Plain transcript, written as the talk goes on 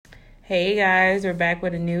Hey guys, we're back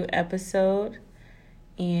with a new episode,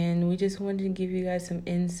 and we just wanted to give you guys some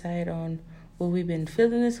insight on what we've been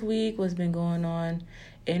feeling this week, what's been going on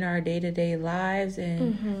in our day-to-day lives,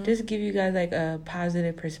 and just give you guys like a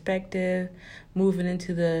positive perspective moving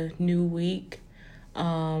into the new week.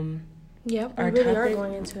 Yep, we really are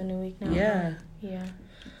going into a new week now. Yeah. Yeah.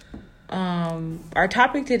 Our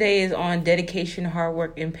topic today is on dedication, hard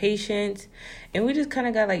work, and patience. And we just kind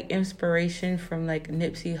of got like inspiration from like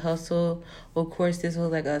Nipsey Hussle. Of course, this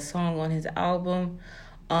was like a song on his album.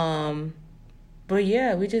 But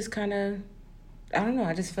yeah, we just kind of, I don't know,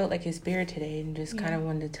 I just felt like his spirit today and just kind of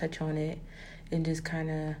wanted to touch on it and just kind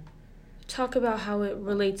of talk about how it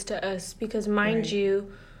relates to us. Because mind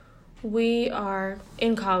you, we are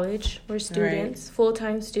in college. We're students,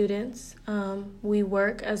 full-time students. We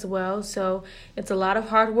work as well. So it's a lot of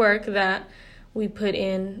hard work that we put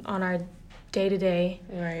in on our day-to-day.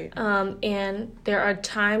 Right. And there are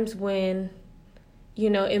times when,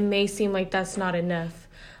 it may seem like that's not enough,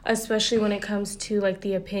 especially when it comes to, like,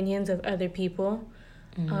 the opinions of other people,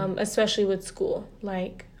 especially with school.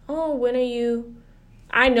 Like, oh, when are you...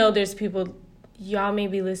 I know there's people... Y'all may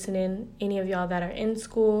be listening, any of y'all that are in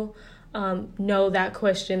school, know that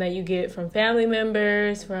question that you get from family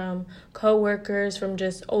members, from coworkers, from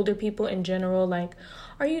just older people in general, like,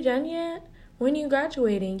 are you done yet? When are you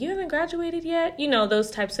graduating? You haven't graduated yet? Those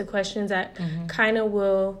types of questions that kind of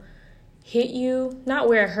will hit you, not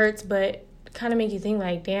where it hurts, but kind of make you think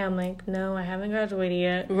like, damn, like, no, I haven't graduated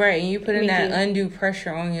yet. Right, and you put in that undue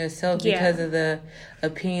pressure on yourself because of the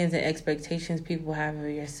opinions and expectations people have of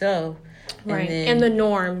yourself. Right, and the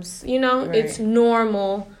norms, it's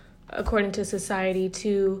normal, according to society,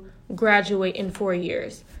 to graduate in 4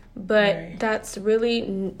 years. But that's really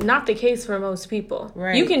not the case for most people.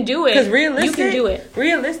 Right. You can do it. Because you can do it.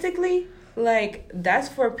 Realistically, like, that's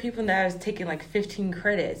for people that is taking like 15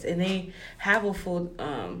 credits and they have a full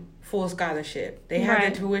scholarship. They have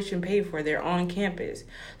their tuition paid for. They're on campus.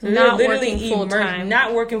 So not working full time.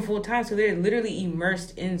 Not working full time. So they're literally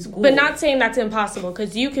immersed in school. But not saying that's impossible,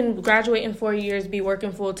 because you can graduate in 4 years, be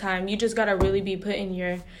working full time. You just got to really be putting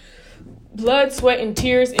your blood, sweat, and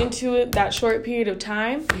tears into it that short period of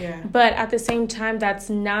time. Yeah. But at the same time, that's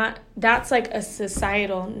like a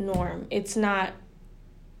societal norm. It's not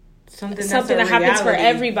something that happens for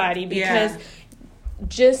everybody, because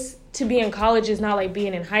just to be in college is not like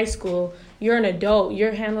being in high school. You're an adult.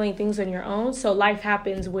 You're handling things on your own. So life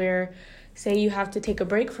happens where, say, you have to take a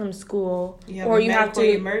break from school, or you have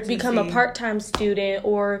to become a part-time student,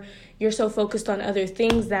 or you're so focused on other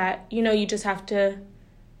things that, you just have to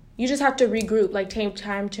regroup, like take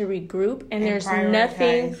time to regroup. And there's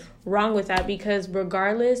nothing wrong with that, because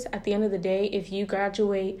regardless, at the end of the day, if you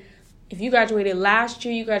graduated last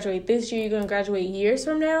year, you graduate this year, you're going to graduate years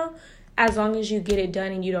from now, as long as you get it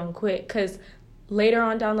done and you don't quit. Because later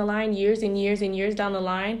on down the line, years and years and years down the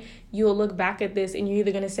line, you'll look back at this and you're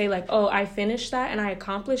either going to say like, oh, I finished that and I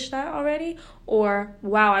accomplished that already, or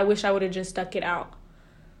wow, I wish I would have just stuck it out.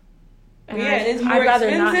 And it's more I'd rather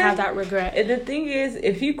expensive. not have that regret. And the thing is,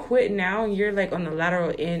 if you quit now and you're like on the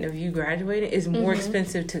lateral end of you graduating, it's more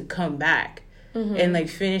expensive to come back and like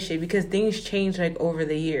finish it, because things change like over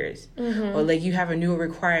the years, or like you have a new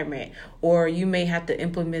requirement, or you may have to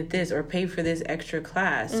implement this or pay for this extra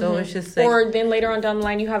class. So it's just like, or then later on down the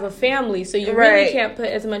line you have a family, so you really can't put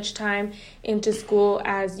as much time into school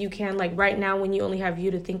as you can like right now when you only have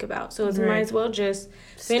you to think about. So it's might as well just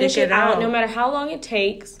finish it out, no matter how long it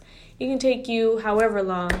takes. It can take you however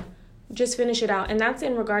long. Just finish it out. And that's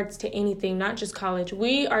in regards to anything, not just college.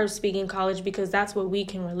 We are speaking college because that's what we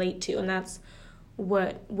can relate to, and that's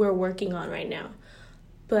what we're working on right now.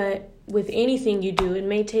 But with anything you do, it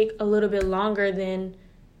may take a little bit longer than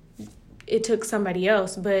it took somebody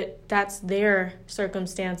else, but that's their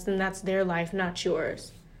circumstance and that's their life, not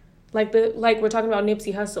yours. Like we're talking about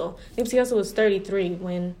Nipsey Hussle. Nipsey Hussle was 33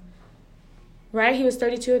 when, right? He was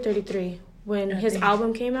 32 or 33 when his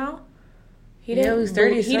album came out. He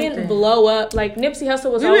didn't blow up. Like, Nipsey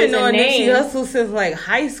Hussle was always a name. Nipsey Hussle since like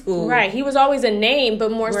high school. Right. He was always a name,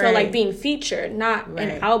 but more so like being featured, not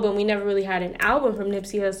an album. We never really had an album from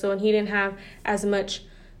Nipsey Hussle, and he didn't have as much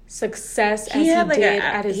success as he did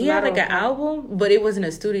at his He had like an album, but it wasn't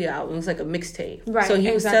a studio album. It was like a mixtape. Right. So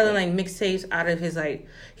he was selling like mixtapes out of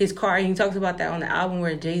his car. He talks about that on the album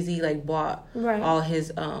where Jay-Z like bought all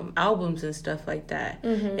his albums and stuff like that.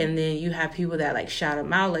 And then you have people that like shout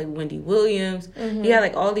him out, like Wendy Williams. He had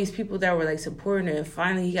like all these people that were like supporting it, and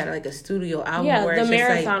finally he got like a studio album. Yeah, where the it's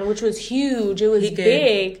Marathon, like, which was huge. It was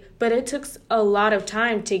big, but it took a lot of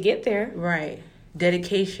time to get there. Right.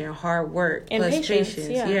 Dedication, hard work, and plus patience.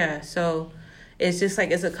 Yeah. So it's just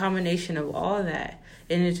like, it's a combination of all that.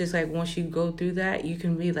 And it's just like once you go through that, you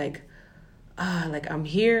can be like, like I'm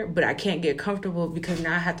here, but I can't get comfortable because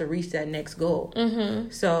now I have to reach that next goal.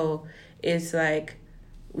 So it's like,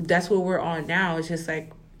 that's what we're on now. It's just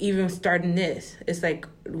like, even starting this, it's like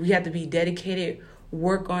we have to be dedicated,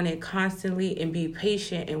 work on it constantly, and be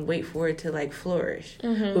patient and wait for it to like flourish.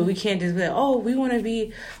 But we can't just be like, oh, we want to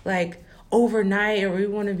be like overnight, or we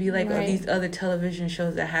want to be like these other television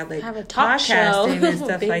shows that have like a talk podcasting show. and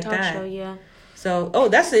stuff like that. Show, yeah. So,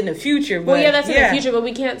 that's in the future. But, that's in the future, but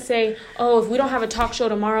we can't say, if we don't have a talk show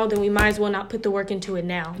tomorrow, then we might as well not put the work into it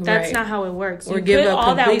now. That's not how it works. Or you give put up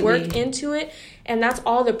all completely. That work into it, and that's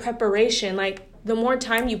all the preparation. Like, the more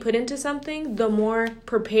time you put into something, the more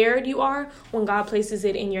prepared you are when God places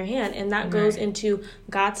it in your hand. And that goes into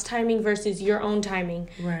God's timing versus your own timing.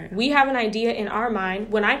 Right. We have an idea in our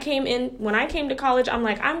mind. When I came to college, I'm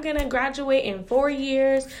like, I'm going to graduate in 4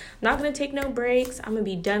 years. I'm not going to take no breaks. I'm going to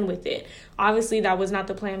be done with it. Obviously, that was not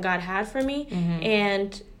the plan God had for me.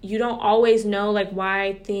 And you don't always know like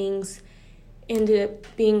why things ended up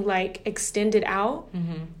being like extended out.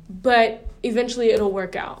 But eventually it'll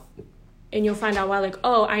work out. And you'll find out why, like,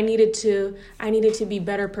 I needed to be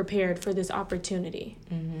better prepared for this opportunity.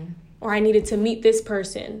 Or I needed to meet this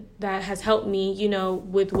person that has helped me,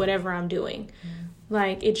 with whatever I'm doing.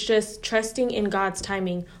 Like, it's just trusting in God's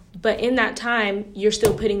timing. But in that time, you're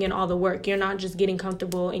still putting in all the work. You're not just getting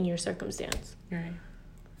comfortable in your circumstance. Right.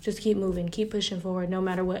 Just keep moving, keep pushing forward, no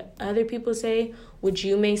matter what other people say, what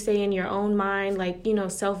you may say in your own mind, like,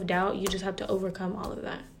 self-doubt. You just have to overcome all of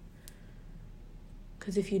that.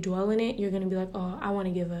 Because if you dwell in it, you're going to be like, I want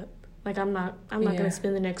to give up. Like, I'm not going to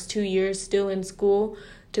spend the next 2 years still in school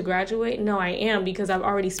to graduate. No, I am, because I've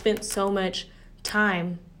already spent so much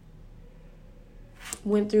time,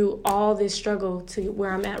 went through all this struggle to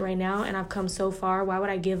where I'm at right now, and I've come so far. Why would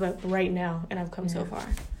I give up right now? And I've come so far.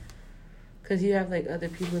 Because you have, like, other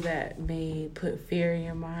people that may put fear in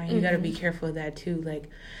your mind. You got to be careful of that, too. Like,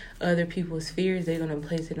 other people's fears, they're going to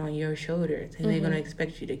place it on your shoulders. And they're going to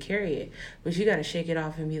expect you to carry it. But you got to shake it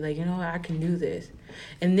off and be like, you know what, I can do this.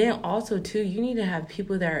 And then also, too, you need to have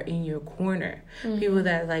people that are in your corner. People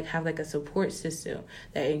that, like, have, like, a support system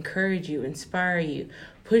that encourage you, inspire you,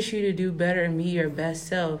 push you to do better and be your best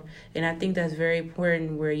self. And I think that's very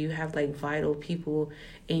important, where you have, like, vital people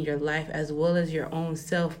in your life, as well as your own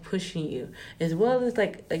self pushing you, as well as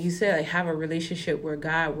like you said, like, have a relationship with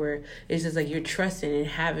God, where it's just like you're trusting and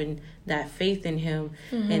having that faith in him,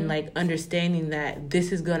 and like understanding that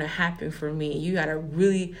this is gonna happen for me. You gotta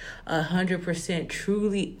really 100%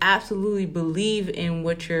 truly absolutely believe in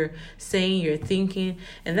what you're saying, you're thinking.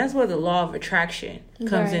 And that's where the law of attraction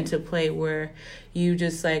comes into play, where you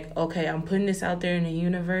just like, okay, I'm putting this out there in the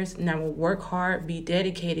universe, and I'm gonna work hard, be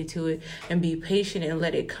dedicated to it, and be patient and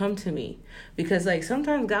let it come to me. Because like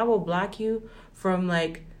sometimes God will block you from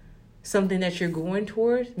like something that you're going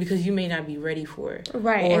towards because you may not be ready for it.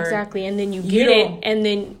 Right, exactly. And then you get it, and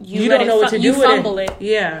then you don't know what to do with fumble it.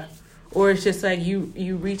 Yeah. Or it's just like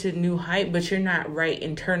you reach a new height, but you're not right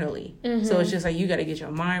internally. So it's just like you got to get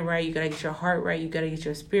your mind right, you got to get your heart right, you got to get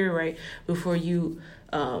your spirit right before you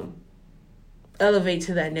elevate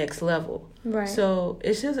to that next level. Right. So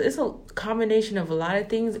it's a combination of a lot of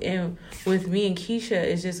things. And with me and Keisha,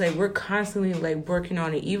 it's just like we're constantly like working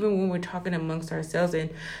on it. Even when we're talking amongst ourselves and,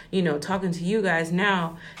 talking to you guys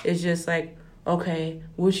now, it's just like, okay,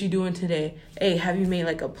 what you doing today? Hey, have you made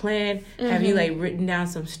like a plan? Have you like written down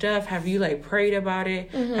some stuff? Have you like prayed about it?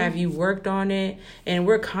 Have you worked on it? And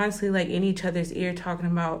we're constantly like in each other's ear talking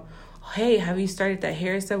about, hey, have you started that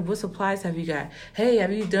hair stuff? What supplies have you got? Hey,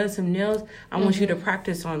 have you done some nails? I want you to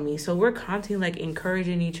practice on me. So we're constantly like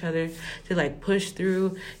encouraging each other to like push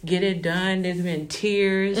through, get it done. There's been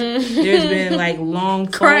tears. There's been like long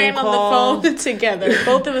crying phone calls. On the phone together.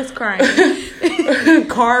 Both of us crying.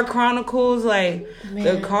 Car chronicles, like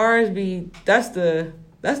the cars be. That's the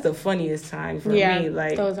funniest time for me.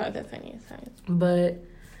 Like those are the funniest times. But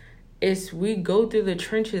we go through the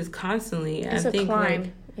trenches constantly. It's a climb.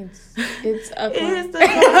 Like, it's a climb. It's the Why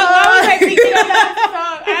was I thinking of that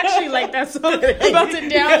song? I actually like that song. I'm about to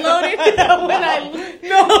download it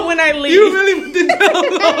when I leave. You really want to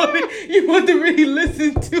download it. You want to really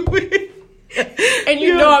listen to it. And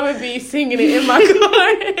I'm going to be singing it in my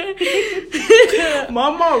car. My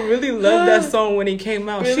mom really loved that song when it came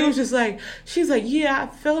out. Really? She's like, yeah, I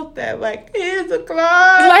felt that. Like, here's the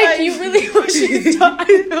climb. Like, you really, when she's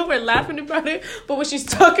talking, I know we're laughing about it, but what she's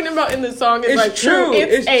talking about in the song is like true.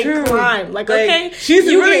 It's a true. climb. Like, okay, she's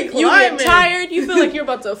really you get tired, you feel like you're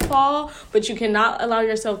about to fall, but you cannot allow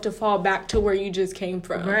yourself to fall back to where you just came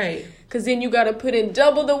from. Right. because then you got to put in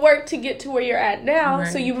double the work to get to where you're at now.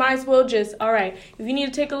 Right. So you might as well just, all right, if you need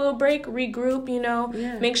to take a little break, regroup,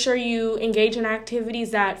 make sure you engage in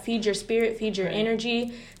activities that feed your spirit, feed your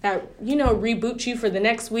energy, that, reboot you for the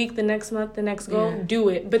next week, the next month, the next goal. Yeah. Do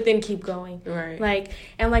it, but then keep going. Right.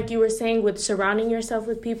 Like you were saying with surrounding yourself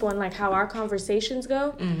with people and like how our conversations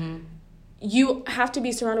go, you have to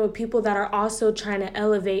be surrounded with people that are also trying to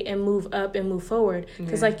elevate and move up and move forward.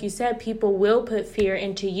 Because like you said, people will put fear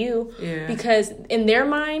into you because in their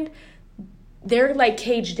mind, they're like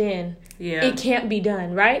caged in. Yeah. It can't be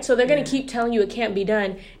done, right? So they're going to keep telling you it can't be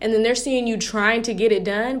done. And then they're seeing you trying to get it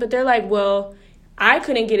done, but they're like, well, I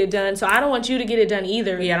couldn't get it done, so I don't want you to get it done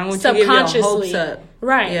either. Yeah, I don't want you to get your hopes up.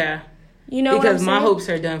 Right. Yeah. Because my hopes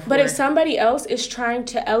are done for. But if somebody else is trying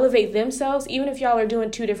to elevate themselves, even if y'all are doing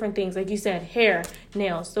two different things, like you said, hair,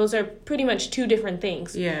 nails, those are pretty much two different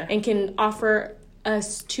things. Yeah. And can offer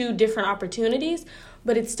us two different opportunities,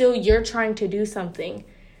 but it's still you're trying to do something.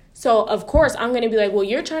 So, of course, I'm going to be like, well,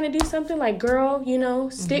 you're trying to do something, like, girl,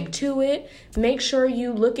 stick to it. Make sure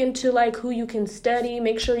you look into, like, who you can study.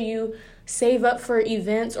 Make sure you save up for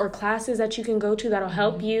events or classes that you can go to that'll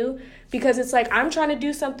help you. Because it's like, I'm trying to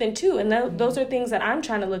do something too. And those are things that I'm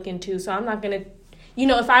trying to look into. So I'm not going to,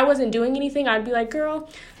 if I wasn't doing anything, I'd be like, girl,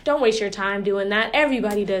 don't waste your time doing that.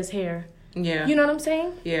 Everybody does hair. Yeah. You know what I'm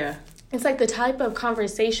saying? Yeah. It's like the type of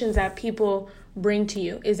conversations that people bring to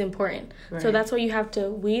you is important. Right. So that's why you have to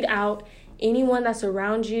weed out anyone that's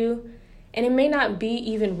around you. And it may not be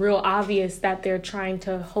even real obvious that they're trying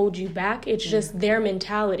to hold you back. It's just their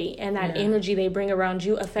mentality and that energy they bring around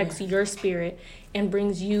you affects your spirit and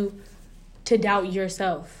brings you to doubt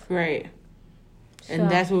yourself. Right. And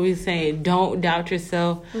that's what we're saying. Don't doubt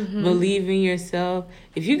yourself. Believe in yourself.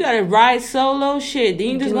 If you got to ride solo, then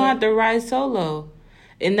you just going to have to ride solo.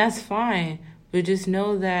 And that's fine. But just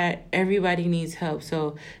know that everybody needs help.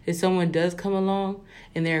 So if someone does come along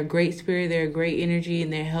and they're a great spirit, they're a great energy,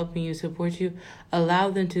 and they're helping you, support you, allow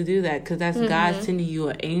them to do that. Because that's God sending you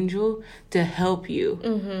an angel to help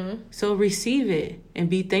you. So receive it and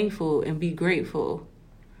be thankful and be grateful.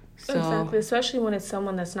 So, exactly, especially when it's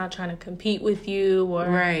someone that's not trying to compete with you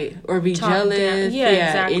or be jealous,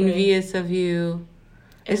 exactly. Envious of you.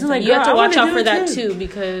 It's like, you have to watch out for that too,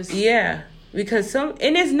 because because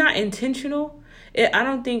and it's not intentional. I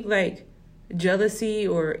don't think like jealousy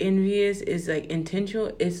or envious is like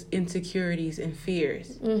intentional. It's insecurities and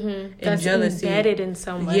fears and that's jealousy embedded in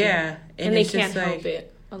somebody. Yeah, and they can't help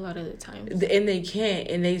it. A lot of the times. And they can't.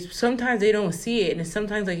 And sometimes they don't see it. And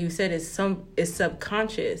sometimes, like you said, it's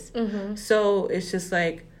subconscious. So it's just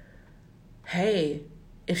like, hey,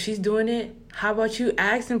 if she's doing it, how about you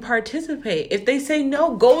ask and participate? If they say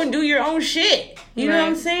no, go and do your own shit. You know what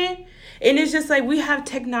I'm saying? And it's just like we have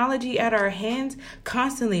technology at our hands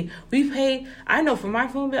constantly. We pay, I know for my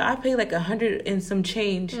phone bill, I pay like $100 and some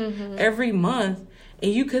change every month.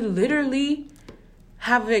 And you could literally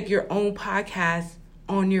have like your own podcast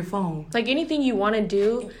on your phone. Like anything you want to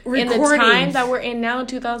do in the time that we're in now,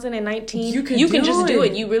 2019, you can just do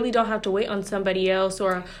it. You really don't have to wait on somebody else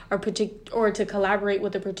or to collaborate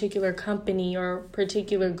with a particular company or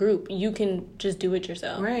particular group. You can just do it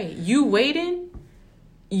yourself. Right. You waiting,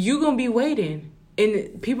 you going to be waiting.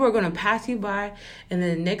 And people are going to pass you by, and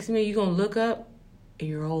then the next minute you're going to look up and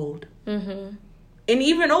you're old. And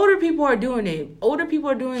even older people are doing it. Older people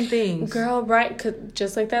are doing things. Girl, right? 'Cause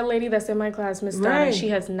just like that lady that's in my class, Miss Donna, she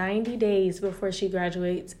has 90 days before she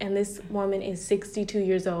graduates. And this woman is 62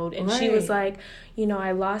 years old. And she was like,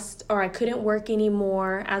 I couldn't work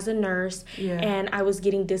anymore as a nurse. And I was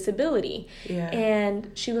getting disability.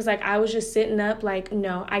 And she was like, I was just sitting up like,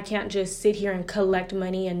 no, I can't just sit here and collect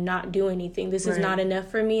money and not do anything. This is not enough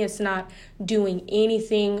for me. It's not doing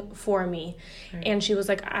anything for me. And she was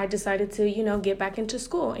like, I decided to, get back into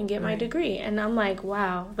school and get my degree. And I'm like,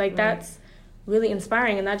 wow, like that's really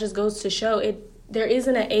inspiring. And that just goes to show there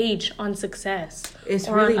isn't an age on success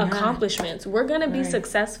or really on accomplishments. We're going to be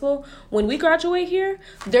successful. When we graduate here,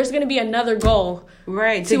 there's going to be another goal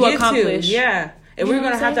to accomplish. Yeah. And we're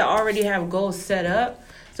going to have to already have goals set up.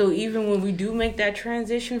 So even when we do make that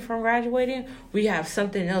transition from graduating, we have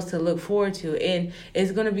something else to look forward to. And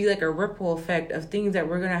it's going to be like a ripple effect of things that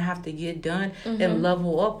we're going to have to get done and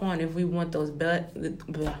level up on if we want those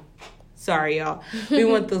sorry, y'all. We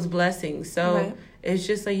want those blessings. So it's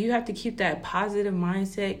just like you have to keep that positive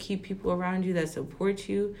mindset, keep people around you that support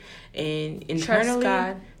you, and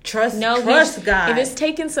internally trust God. If it's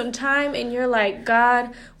taking some time and you're like,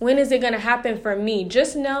 God, when is it going to happen for me?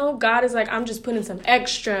 Just know God is like, I'm just putting some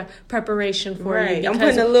extra preparation for you. I'm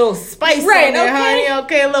putting a little spice on there, honey.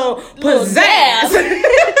 Okay, a little pizzazz.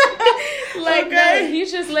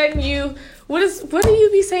 He's just letting you What do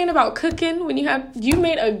you be saying about cooking when you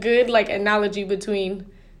made a good like analogy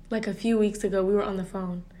between like a few weeks ago we were on the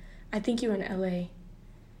phone. I think you were in LA.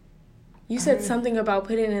 You said something about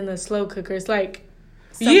putting it in the slow cooker. It's like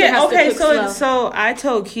so I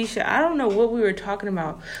told Keisha, I don't know what we were talking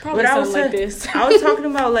about. Probably but I was like this. I was talking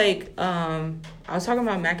about like I was talking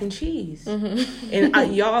about mac and cheese. Mm-hmm.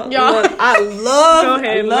 And y'all look, I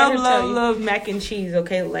love mac and cheese,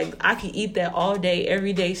 okay? Like, I can eat that all day,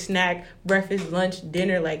 every day snack, breakfast, lunch,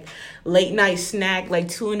 dinner, like, late night snack, like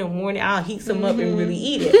 2 a.m. I'll heat some up and really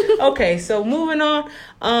eat it. Okay, so moving on.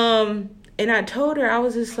 And I told her, I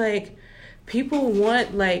was just like, people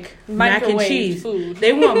want, like, mac and cheese. Food.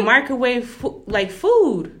 They want microwave,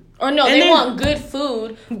 food. Or no, they want good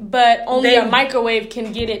food, but only a microwave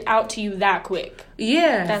can get it out to you that quick.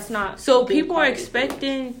 Yeah. That's not. So people are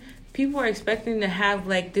expecting to have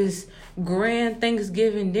like this grand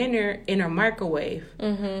Thanksgiving dinner in a microwave.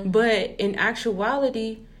 Mm-hmm. But in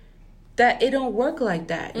actuality, that it don't work like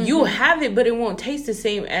that. Mm-hmm. You'll have it, but it won't taste the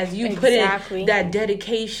same as you put in that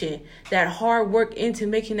dedication, that hard work into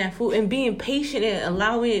making that food and being patient and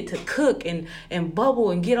allowing it to cook and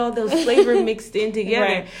bubble and get all those flavors mixed in together.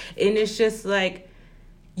 Right. And it's just like,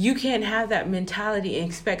 you can't have that mentality and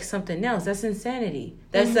expect something else. That's insanity.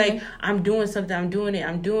 That's like, I'm doing something, I'm doing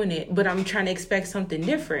it, but I'm trying to expect something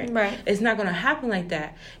different. Right. It's not going to happen like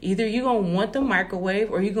that. Either you're going to want the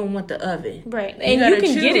microwave or you're going to want the oven. Right. And you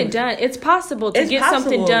can get it done. It's possible to get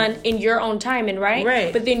something done in your own time, and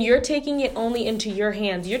right? But then you're taking it only into your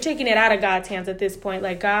hands. You're taking it out of God's hands at this point.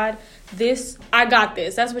 Like, God, I got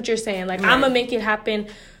this. That's what you're saying. Like, I'm going to make it happen,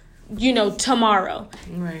 tomorrow.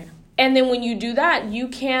 Right. And then when you do that, you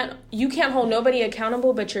can't hold nobody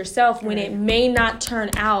accountable but yourself when it may not turn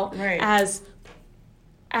out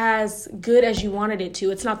as good as you wanted it to.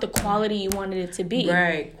 It's not the quality you wanted it to be.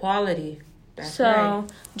 Right, quality. That's right.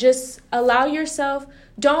 Just allow yourself.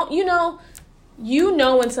 Don't you know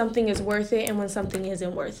when something is worth it and when something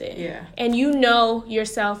isn't worth it. Yeah. And you know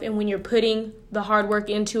yourself, and when you're putting the hard work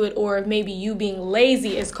into it, or maybe you being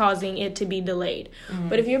lazy is causing it to be delayed. Mm-hmm.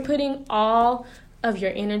 But if you're putting all of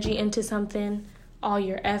your energy into something, all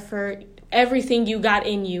your effort, everything you got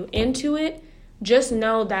in you into it, just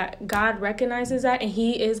know that God recognizes that, and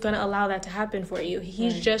He is going to allow that to happen for you.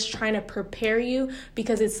 He's just trying to prepare you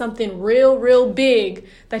because it's something real, real big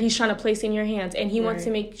that He's trying to place in your hands, and He wants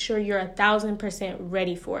to make sure you're 1,000%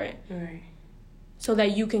 ready for it. Right. So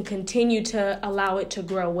that you can continue to allow it to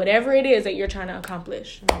grow, whatever it is that you're trying to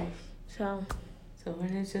accomplish. Right. So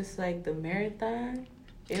when it's just like the marathon,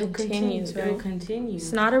 It'll continue. It'll continue.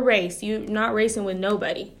 It's not a race. You're not racing with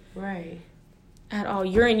nobody. Right. At all.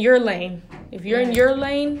 You're in your lane. If you're in your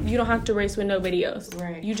lane, you don't have to race with nobody else.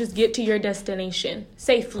 Right. You just get to your destination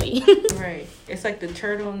safely. Right. It's like the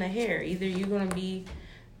turtle and the hare. Either you're going to be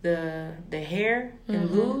the hare and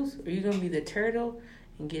lose, or you're going to be the turtle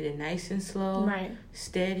and get it nice and slow. Right.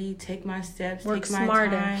 Steady. Take my steps. Work take my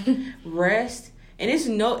smarter. time. Rest. And there's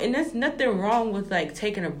nothing wrong with like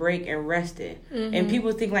taking a break and resting. Mm-hmm. And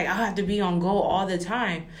people think like, I have to be on go all the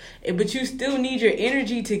time, but you still need your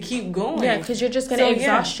energy to keep going. Yeah, because you're just gonna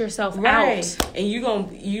exhaust yourself out, and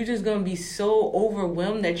you're just gonna be so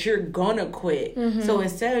overwhelmed that you're gonna quit. Mm-hmm. So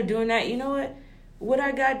instead of doing that, you know what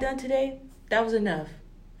I got done today, that was enough.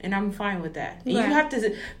 And I'm fine with that. And you have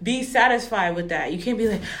to be satisfied with that. You can't be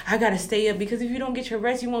like, I got to stay up. Because if you don't get your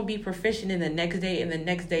rest, you won't be proficient in the next day and the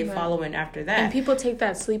next day following after that. And people take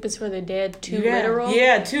that sleep is for the dead too literal.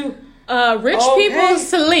 Yeah, too. Rich people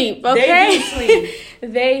sleep, okay?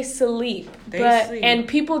 They sleep. They sleep. And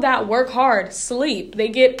people that work hard sleep. They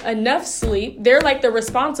get enough sleep. They're like the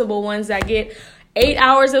responsible ones that get 8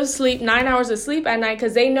 hours of sleep, 9 hours of sleep at night,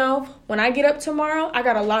 because they know when I get up tomorrow, I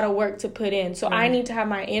got a lot of work to put in. So I need to have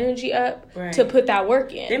my energy up to put that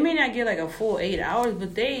work in. They may not get like a full 8 hours,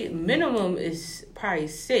 but they minimum is probably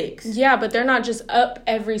 6. Yeah, but they're not just up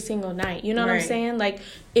every single night. You know what I'm saying? Like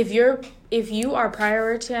if you are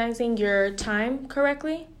prioritizing your time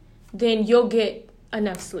correctly, then you'll get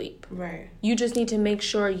enough sleep. Right. You just need to make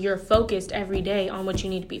sure you're focused every day on what you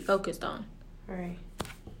need to be focused on. Right.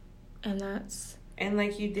 And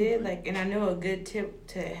like you did, like, and I know a good tip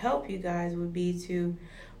to help you guys would be to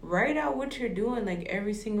write out what you're doing, like,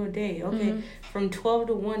 every single day. Okay, from 12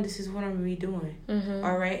 to 1, this is what I'm going to be doing. Mm-hmm.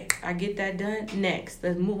 All right, I get that done. Next,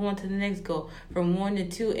 let's move on to the next goal. From 1 to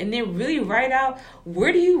 2, and then really write out,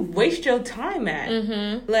 where do you waste your time at?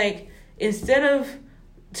 Mm-hmm. Like, instead of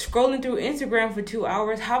scrolling through Instagram for 2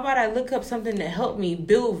 hours, how about I look up something to help me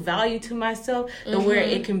build value to myself, and where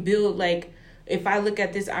it can build, like, if I look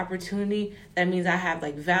at this opportunity that means I have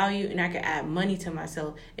like value and I can add money to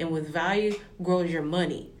myself. And with value grows your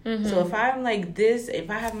money. Mm-hmm. So if I'm like this, if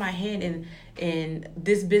I have my hand in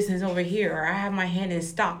this business over here, or I have my hand in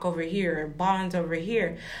stock over here, or bonds over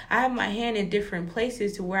here, I have my hand in different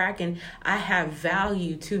places to where I have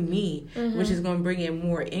value to me, mm-hmm. which is going to bring in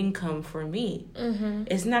more income for me. Mm-hmm.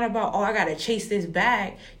 It's not about, I got to chase this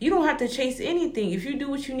bag. You don't have to chase anything. If you do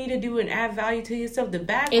what you need to do and add value to yourself, the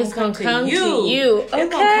bag is going to come to you. Okay. It's going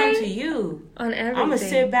to come to you. On everything. I'm going to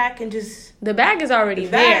sit back and just... The bag is already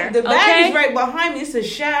there. The bag is right behind me. It's a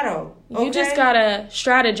shadow. Okay? You just got to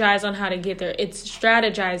strategize on how to get there. It's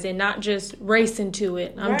strategizing, not just racing to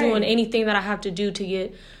it. I'm doing anything that I have to do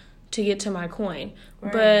to get to my coin.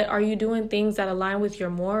 Right. But are you doing things that align with your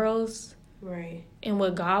morals? Right. And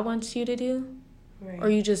what God wants you to do? Right. Or are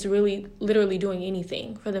you just really literally doing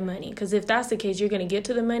anything for the money? Because if that's the case, you're going to get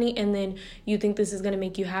to the money and then you think this is going to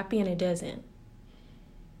make you happy and it doesn't.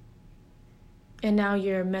 And now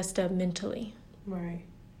you're messed up mentally. Right.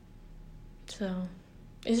 So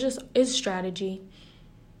it's strategy.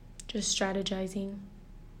 Just strategizing.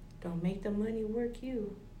 Don't make the money work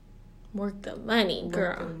you. Work the money,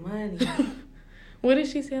 girl. Work the money. What did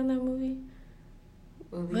she say on that movie?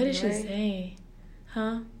 What did she say?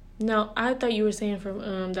 Huh? No, I thought you were saying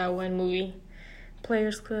from that one movie,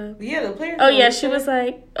 Players Club. Yeah, the Players Club. Oh, yeah, she was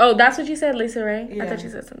like... Oh, that's what you said, Lisa Ray? Yeah. I thought she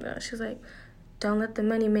said something else. She was like, don't let the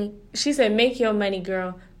money make... She said, make your money,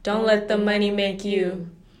 girl. Don't let the money make you.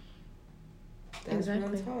 That's exactly.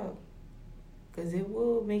 Real talk. Because it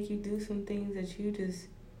will make you do some things that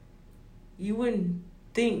you wouldn't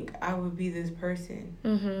think I would be this person.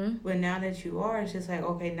 Mm-hmm. But now that you are, it's just like,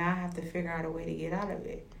 okay, now I have to figure out a way to get out of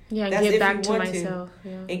it. Yeah, that's get back to myself.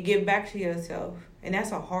 And get back to yourself. And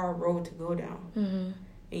that's a hard road to go down. Mm-hmm.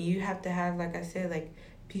 And you have to have, like I said, like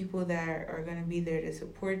people that are going to be there to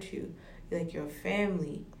support you, like your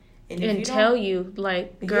family. And tell you,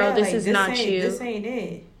 like, girl, this is not you. This ain't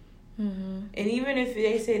it. Mm-hmm. And even if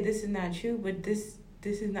they say this is not you, but this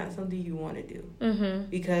is not something you want to do. Mm-hmm.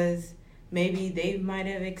 Because maybe they might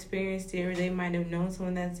have experienced it, or they might have known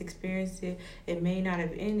someone that's experienced it. It may not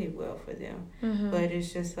have ended well for them. Mm-hmm. But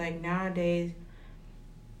it's just like nowadays,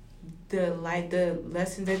 the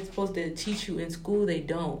lessons they're supposed to teach you in school, they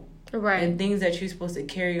don't. Right. And things that you're supposed to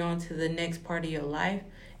carry on to the next part of your life,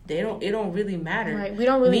 it don't really matter. Right. We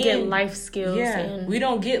don't really get life skills. Yeah. We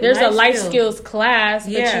don't get There's a life skills class,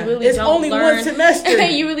 but you really it's don't only learn. One semester.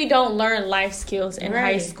 You really don't learn life skills in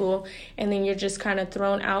high school. And then you're just kind of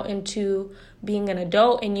thrown out into being an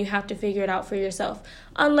adult and you have to figure it out for yourself.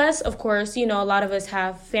 Unless, of course, a lot of us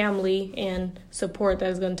have family and support that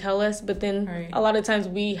is going to tell us. But then a lot of times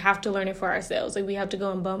we have to learn it for ourselves. Like we have to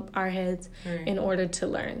go and bump our heads in order to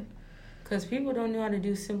learn. Because people don't know how to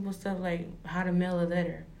do simple stuff like how to mail a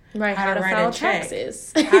letter. Right, how to file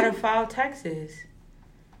taxes. How to file taxes.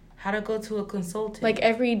 How to go to a consultant. Like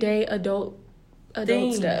everyday adult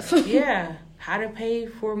stuff. Yeah. How to pay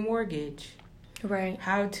for a mortgage. Right.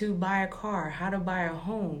 How to buy a car. How to buy a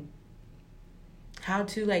home. How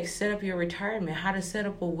to set up your retirement. How to set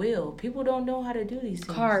up a will. People don't know how to do these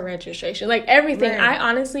things. Car registration. Like everything. Right. I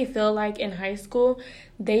honestly feel like in high school,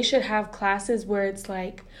 they should have classes where it's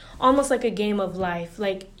like almost like a game of life.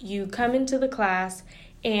 Like you come into the class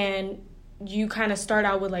and you kind of start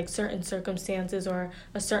out with like certain circumstances or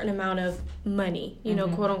a certain amount of money,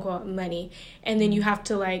 quote unquote money. And then you have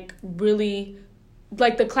to like really,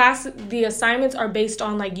 like the assignments are based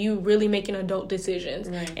on like you really making adult decisions.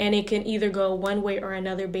 Right. And it can either go one way or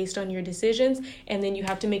another based on your decisions. And then you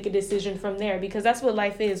have to make a decision from there, because that's what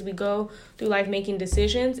life is. We go through life making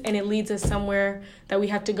decisions and it leads us somewhere that we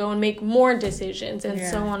have to go and make more decisions and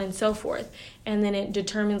so on and so forth. And then it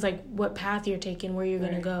determines like what path you're taking, where you're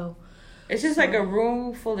going to go. It's just like a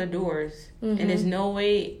room full of doors. Mm-hmm. And there's no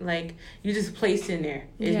way, like, you're just placed in there.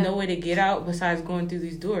 There's no way to get out besides going through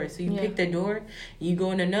these doors. So you pick the door, you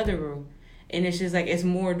go in another room. And it's just like, it's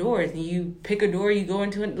more doors. And you pick a door, you go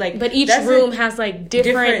into it. Like, but each room has like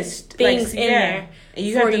different things in there. And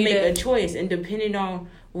you have to make a choice. And depending on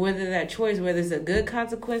whether that choice, whether it's a good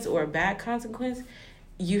consequence or a bad consequence,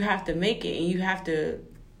 you have to make it. And you have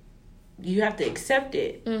to accept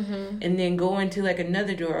it. Mm-hmm. And then go into like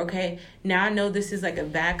another door. Okay, now I know this is like a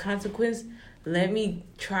bad consequence. Let me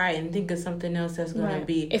try and think of something else that's going to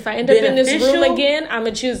be if I end up in this room again, I'm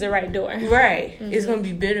going to choose the right door. Right. Mm-hmm. It's going to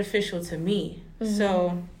be beneficial to me. Mm-hmm.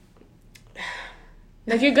 So,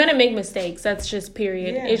 like, you're going to make mistakes. That's just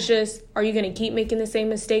period. Yeah. It's just, are you going to keep making the same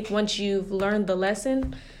mistake once you've learned the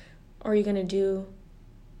lesson? Or are you going to do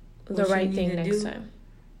the right thing next time?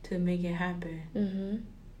 To make it happen. Mm-hmm.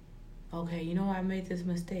 okay, you know what? I made this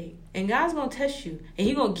mistake. And God's going to test you. And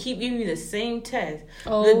He's going to keep giving you the same test.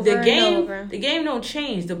 The game don't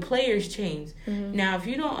change. The players change. Mm-hmm. Now, if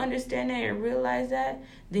you don't understand that and realize that,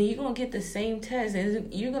 then you're going to get the same test.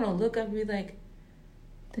 And you're going to look up and be like,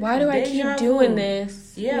 why do I keep doing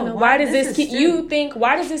this? Yeah. You know, why does this keep... You think,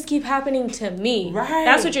 why does this keep happening to me? Right.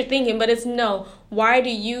 That's what you're thinking. But it's no. Why do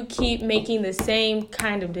you keep making the same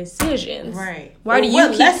kind of decisions? Right. Why do you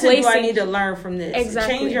keep placing... What lesson do I need to learn from this?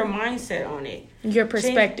 Exactly. Change your mindset on it. Your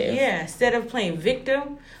perspective. Instead of playing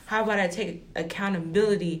victim, how about I take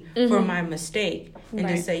accountability for my mistake and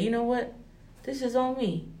just say, you know what? This is on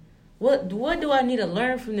me. What do I need to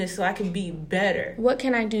learn from this so I can be better? What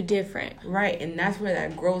can I do different? Right, and that's where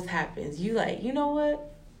that growth happens. You like, you know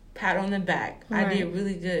what? Pat on the back. Right. I did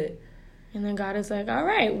really good. And then God is like, all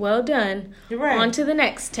right, well done. Right. On to the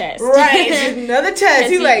next test. Right, another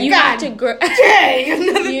test. You like, you God, have to grow. Dang,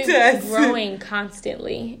 another test. Growing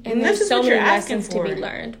constantly. And there's so many lessons to be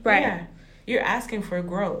learned. Right. Yeah. You're asking for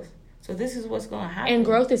growth. So this is what's going to happen. And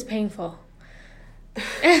growth is painful.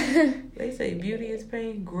 They say beauty is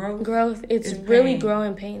pain. Growth it's really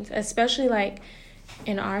growing pains, especially like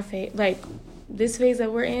in our phase, like this phase that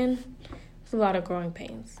we're in. It's a lot of growing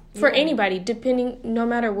pains for anybody, depending, no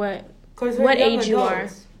matter what age you are.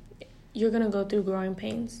 You're gonna go through growing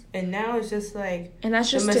pains, and now it's just like, and that's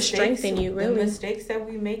just to strengthen you. Really, the mistakes that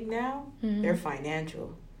we make now, they're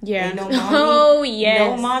financial. Yeah. Ain't no mommy,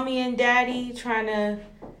 no mommy and daddy trying to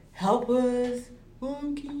help us.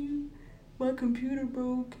 Mom, can you? My computer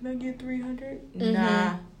broke. Can I get $300?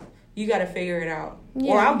 Nah. You got to figure it out.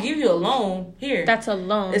 Yeah. Or I'll give you a loan. Here. That's a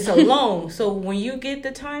loan. It's a loan. So when you get the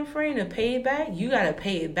time frame to pay it back, you got to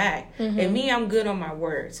pay it back. And me, I'm good on my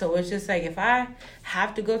word. So it's just like, if I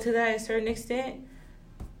have to go to that at a certain extent,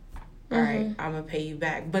 all right, I'm going to pay you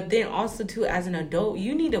back. But then also, too, as an adult,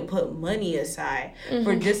 you need to put money aside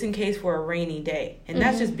for just in case for a rainy day. And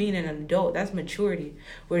that's just being an adult. That's maturity.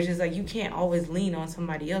 Where it's just like, you can't always lean on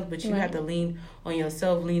somebody else, but you have to lean on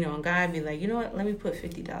yourself, lean on God, and be like, you know what, let me put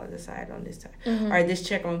 $50 aside on this time. All right, this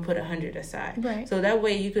check, I'm going to put $100 aside. Right. So that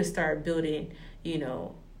way you could start building, you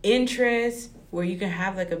know, interest, where you can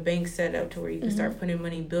have like a bank set up to where you can start putting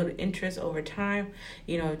money, build interest over time,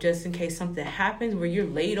 you know, just in case something happens where you're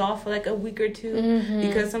laid off for like a week or two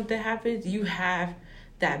because something happens, you have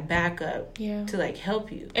that backup to like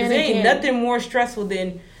help you. Because there ain't nothing more stressful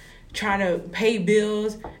than trying to pay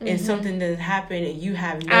bills and something doesn't happen and you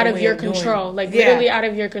have no out of way your of control, like literally out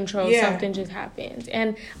of your control. Something just happens.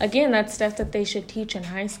 And again, that's stuff that they should teach in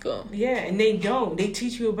high school. And they don't. They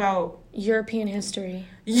teach you about European history.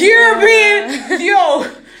 European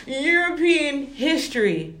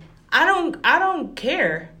history. I don't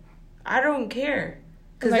care.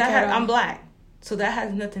 Because I'm black. So that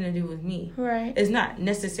has nothing to do with me. Right. It's not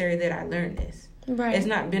necessary that I learn this. Right. It's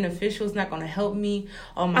not beneficial. It's not going to help me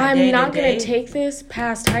on my day-to-day. I'm not going to take this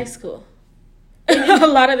past high school. A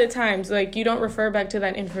lot of the times, like, you don't refer back to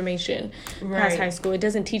that information past high school. It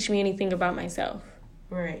doesn't teach me anything about myself.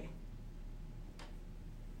 Right.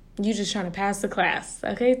 You just trying to pass the class,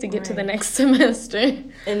 okay, to get to the next semester.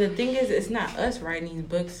 And the thing is, it's not us writing these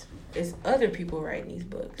books. It's other people writing these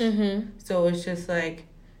books. So it's just like,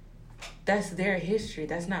 that's their history.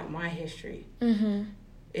 That's not my history. And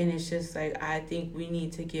it's just like, I think we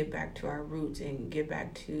need to get back to our roots and get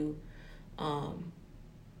back to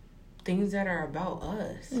things that are about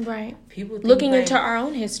us. Right. People looking into our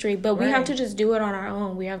own history, but we have to just do it on our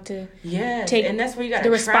own. We have to take and that's where you got the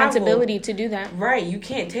responsibility to do that. Right. You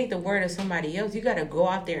can't take the word of somebody else. You got to go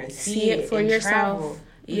out there and see it for and yourself.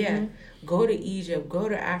 Travel. Go to Egypt, go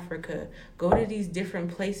to Africa, go to these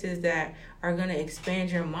different places that are going to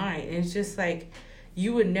expand your mind. And it's just like,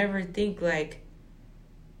 you would never think like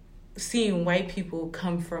seeing white people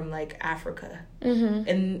come from like Africa.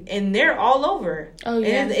 And they're all over.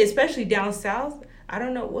 And especially down south. I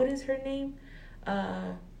don't know, what is her name?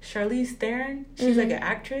 Charlize Theron. She's like an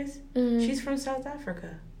actress. She's from South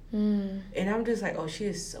Africa. And I'm just like, oh, she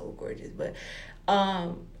is so gorgeous. But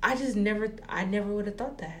I never would have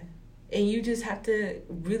thought that. And you just have to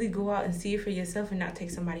really go out and see it for yourself and not take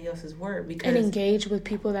somebody else's word. And engage with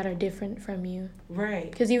people that are different from you.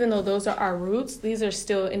 Right. Because even though those are our roots, these are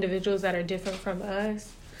still individuals that are different from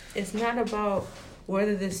us. It's not about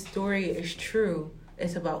whether this story is true.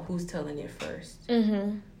 It's about who's telling it first.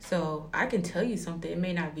 So I can tell you something. It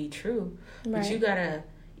may not be true. But you got to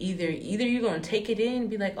either you're going to take it in and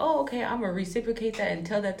be like, oh, okay, I'm going to reciprocate that and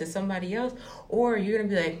tell that to somebody else. Or you're going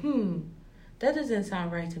to be like, that doesn't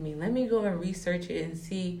sound right to me. Let me go and research it and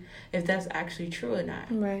see if that's actually true or not.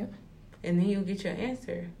 Right. And then you'll get your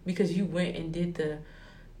answer because you went and did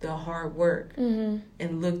the hard work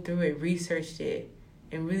and looked through it, researched it,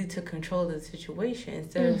 and really took control of the situation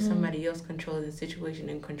instead of somebody else controlling the situation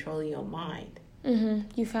and controlling your mind.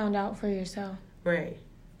 You found out for yourself. Right.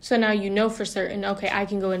 So now you know for certain, okay, I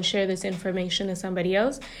can go and share this information to somebody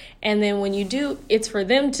else. And then when you do, it's for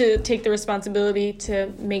them to take the responsibility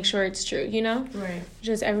to make sure it's true, you know? Right.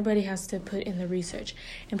 Just everybody has to put in the research.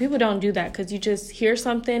 And people don't do that because you just hear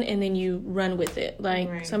something and then you run with it.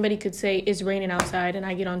 Like somebody could say it's raining outside and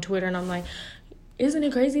I get on Twitter and I'm like, isn't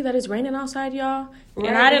it crazy that it's raining outside, y'all? Right.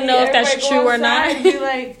 And I didn't know if that's true or not. Be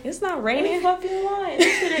like, it's not raining. Fucking lying.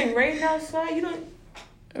 This shit ain't raining outside. You don't.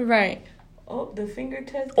 Right. Oh, the finger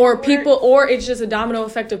test. Or people, or it's just a domino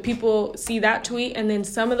effect of people see that tweet and then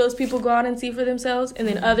some of those people go out and see for themselves and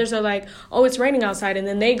then others are like, oh, it's raining outside, and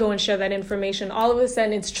then they go and share that information. All of a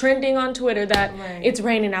sudden it's trending on Twitter that it's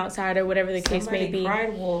raining outside or whatever the case may be.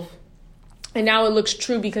 Cried wolf. And now it looks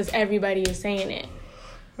true because everybody is saying it.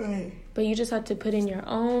 Right. But you just have to put in your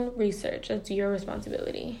own research. That's your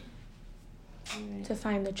responsibility to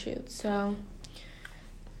find the truth. So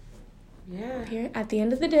here at the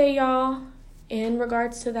end of the day, y'all, in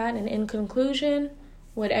regards to that and in conclusion,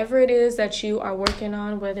 whatever it is that you are working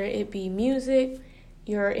on, whether it be music,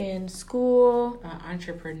 you're in school,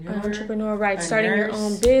 entrepreneur, right, starting your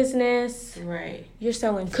own business, right, you're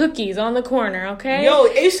selling cookies on the corner, okay? Yo,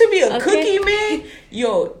 it should be a cookie man.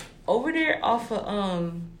 Yo, over there off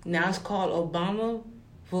of now it's called Obama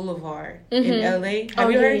Boulevard in LA. Have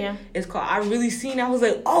you heard? Yeah. It's called. I really seen. I was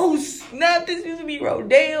like, oh snap! This used to be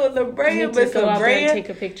Rodeo and La Brea, but La Brea take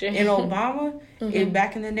a picture. In Obama, and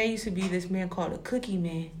back in the day, used to be this man called a Cookie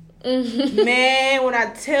Man. Man, when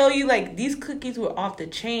I tell you, like, these cookies were off the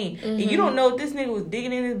chain, and you don't know if this nigga was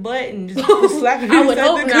digging in his butt and just slapping. I would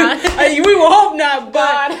hope not. We would hope not,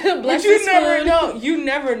 but bless you never food. Know. You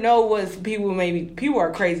never know what people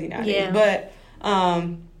are crazy nowadays. Yeah. But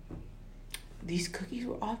these cookies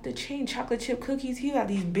were off the chain. Chocolate chip cookies. He got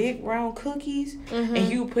these big round cookies, and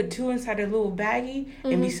he would put 2 inside a little baggie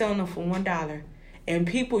and be selling them for $1. And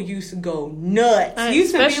people used to go nuts.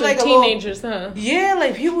 Used to be like teenagers, huh? Yeah,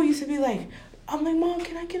 like people used to be like, I'm like, Mom,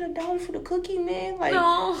 can I get $1 for the cookie, man? Like,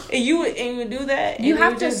 no. And you would do that. You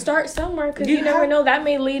have to start somewhere because you never know. That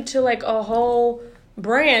may lead to like a whole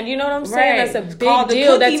brand. You know what I'm saying? Right. That's a big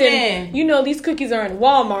deal. That's in, you know, these cookies are in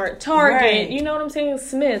Walmart, Target. Right. You know what I'm saying?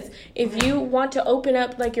 Smith's. If you want to open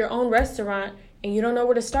up like your own restaurant and you don't know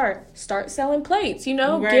where to start selling plates, you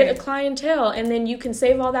know, get a clientele, and then you can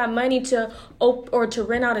save all that money to or to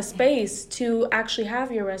rent out a space to actually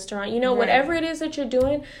have your restaurant. You know, whatever it is that you're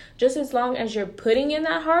doing, just as long as you're putting in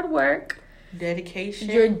that hard work, dedication,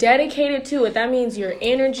 you're dedicated to it. That means your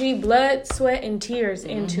energy, blood, sweat, and tears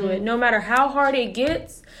into it. No matter how hard it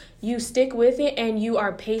gets, you stick with it and you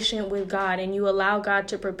are patient with God and you allow God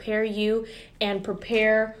to prepare you and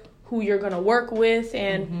prepare who you're going to work with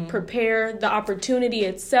and prepare the opportunity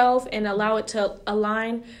itself and allow it to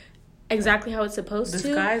align exactly how it's supposed to.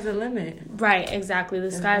 The sky's the limit. Right, exactly.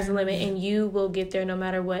 The sky's the limit, and you will get there no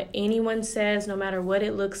matter what anyone says, no matter what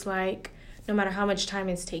it looks like, no matter how much time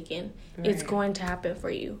it's taken. Right. It's going to happen for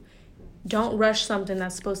you. Don't rush something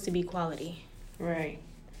that's supposed to be quality. Right.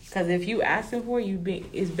 Because if you asking for it,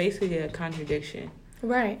 it's basically a contradiction.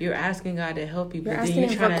 Right. You're asking God to help you, but then you're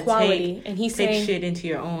trying to quality, and he's take saying, shit into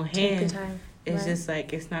your own hands. Take the time. It's just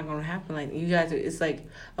like, it's not going to happen. Like, you guys, it's like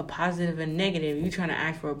a positive and negative. You're trying to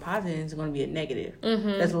ask for a positive, it's going to be a negative.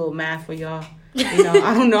 That's a little math for y'all. You know,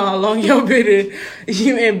 I don't know how long y'all been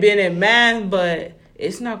in math, but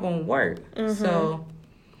it's not going to work. So,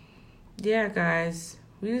 yeah, guys,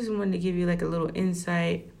 we just wanted to give you like a little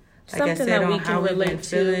insight. Like something I said, that on we how can relate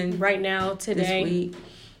to right now, today. This week.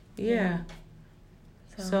 Yeah.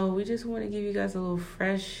 So we just want to give you guys a little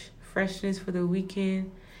freshness for the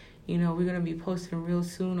weekend. You know, we're going to be posting real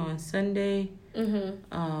soon on Sunday.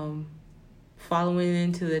 Following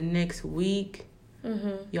into the next week.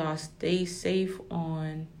 Y'all stay safe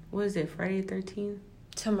on, what is it, Friday the 13th?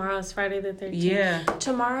 Tomorrow's Friday the 13th. Yeah.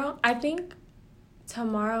 I think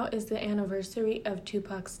tomorrow is the anniversary of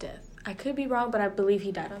Tupac's death. I could be wrong, but I believe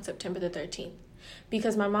he died on September the 13th.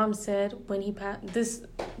 Because my mom said when he passed,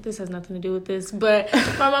 this has nothing to do with this, but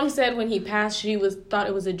my mom said when he passed, she thought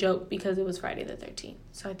it was a joke because it was Friday the 13th.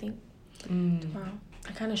 So I think tomorrow,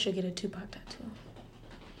 I kind of should get a Tupac tattoo.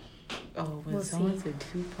 Oh, when someone's a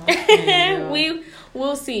Tupac fan,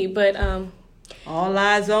 we'll see, but all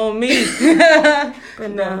eyes on me.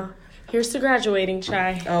 But no. Here's to graduating,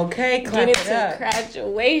 Chai. Okay, clap it up.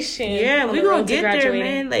 Graduation. Yeah, we're going to get there,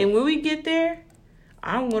 man. Like, when we get there,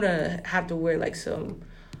 I'm going to have to wear, like, some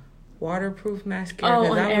waterproof mascara.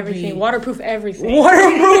 Oh, on everything. Waterproof everything.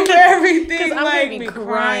 Waterproof everything. Because I'm going to be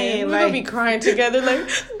crying. We're going to be crying together like,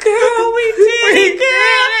 girl, we did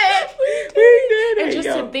it. And just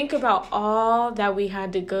to think about all that we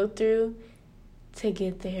had to go through to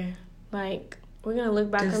get there. Like, we're going to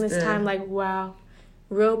look back on this time like, wow,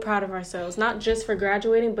 real proud of ourselves. Not just for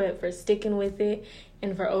graduating, but for sticking with it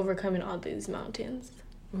and for overcoming all these mountains.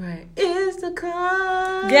 Right. Is the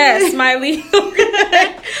climb. Yes, Smiley.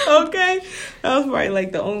 Okay. That was probably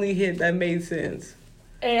like the only hit that made sense.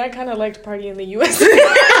 Hey, I kind of liked Party in the USA. Yo,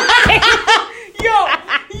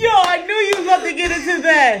 I knew you was about to get into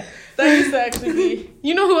that. That used to actually be.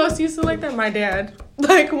 You know who else used to like that? My dad.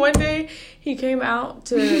 Like, one day, he came out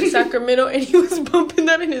to Sacramento and he was bumping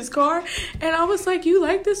that in his car. And I was like, you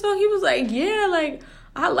like this song? He was like, yeah, like,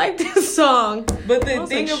 I like this song. But the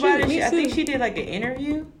thing like, about it, I think she did like an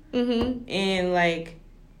interview. Mm-hmm. And like,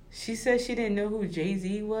 she said she didn't know who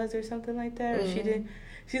Jay-Z was or something like that. Or she didn't.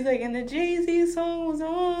 She's like, and the Jay-Z song was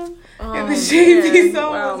on. And the Jay-Z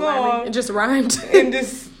song was on. It just rhymed. And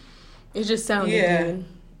just. It just sounded good.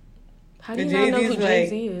 How do you not know who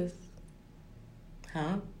Jay-Z is?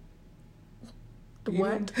 Huh?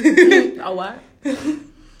 What? A what?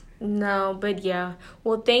 No, but yeah.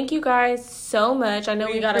 Well, thank you guys so much. I know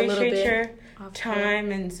we got a little bit. Your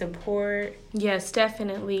time and support. Yes,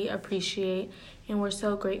 definitely appreciate. And we're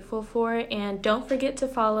so grateful for it. And don't forget to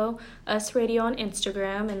follow Us Radio on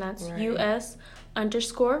Instagram. And that's US_radio.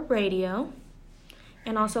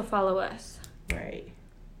 And also follow us. Right.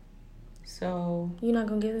 So. You're not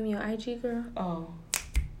going to give them your IG, girl? Oh.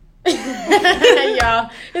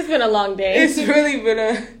 Y'all, it's been a long day. It's really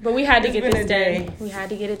been but we had to get this done. We had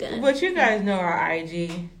to get it done. But you guys know our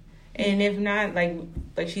IG. And if not, like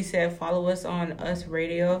she said, follow us on Us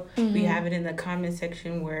Radio. Mm-hmm. We have it in the comment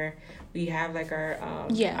section where we have like our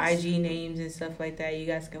IG names and stuff like that. You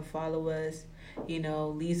guys can follow us. You know,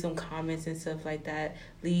 leave some comments and stuff like that.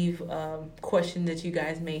 Leave questions that you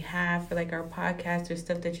guys may have for like our podcast or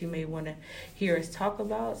stuff that you may want to hear us talk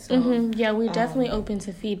about. So yeah, we're definitely open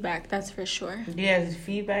to feedback. That's for sure. Yeah,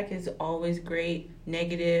 feedback is always great.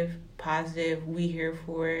 Negative, positive, we here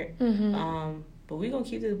for it. Mm-hmm. But we're gonna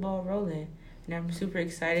keep this ball rolling, and I'm super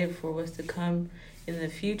excited for what's to come in the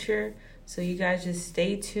future. So you guys just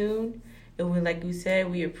stay tuned. And like we said,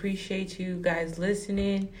 we appreciate you guys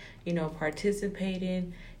listening, you know,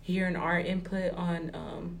 participating, hearing our input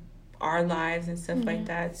on our lives and stuff like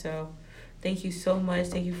that. So thank you so much.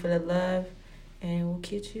 Thank you for the love. And we'll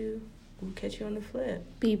catch you on the flip.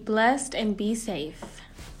 Be blessed and be safe.